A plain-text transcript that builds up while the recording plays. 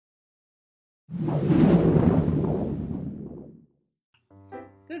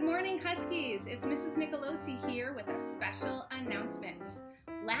Good morning, Huskies. It's Mrs. Nicolosi here with a special announcement.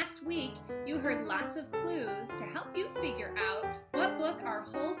 Last week, you heard lots of clues to help you figure out what book our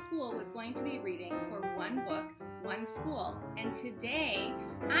whole school was going to be reading for one book, one school. And today,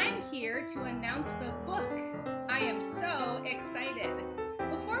 I'm here to announce the book. I am so excited.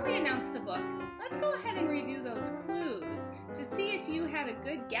 Before we announce the book, let's go ahead and review those clues to see if you had a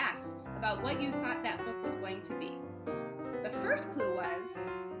good guess about what you thought that book was going to be. The first clue was,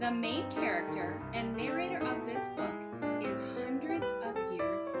 the main character and narrator of this book is hundreds of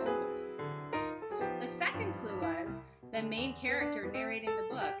years old. The second clue was, the main character narrating the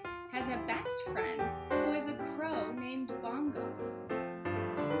book has a best friend who is a crow named Bongo.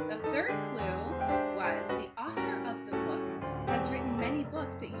 The third clue was, the author of the book has written many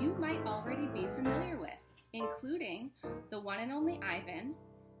books that you might already be familiar with, including The One and Only Ivan,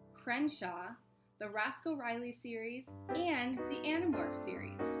 Crenshaw, the Roscoe Riley series, and the Animorph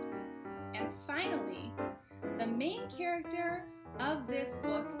series. And finally, the main character of this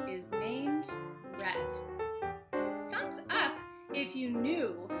book is named Red. Thumbs up if you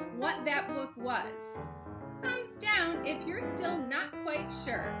knew what that book was. Thumbs down if you're still not quite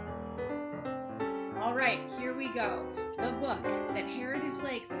sure. All right, here we go. The book that Heritage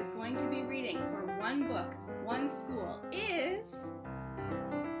Lakes is going to be reading for one book, one school is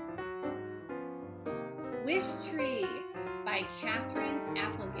Wish Tree by Catherine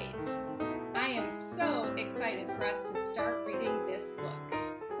Applegate. I am so excited for us to start reading this book.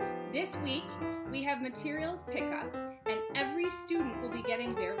 This week, we have materials pickup, and every student will be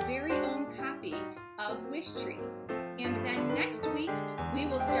getting their very own copy of Wish Tree. And then next week, we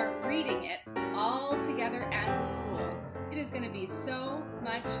will start reading it all together as a school. It is going to be so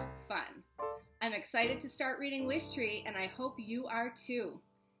much fun. I'm excited to start reading Wish Tree, and I hope you are too.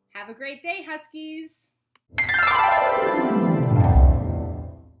 Have a great day, Huskies!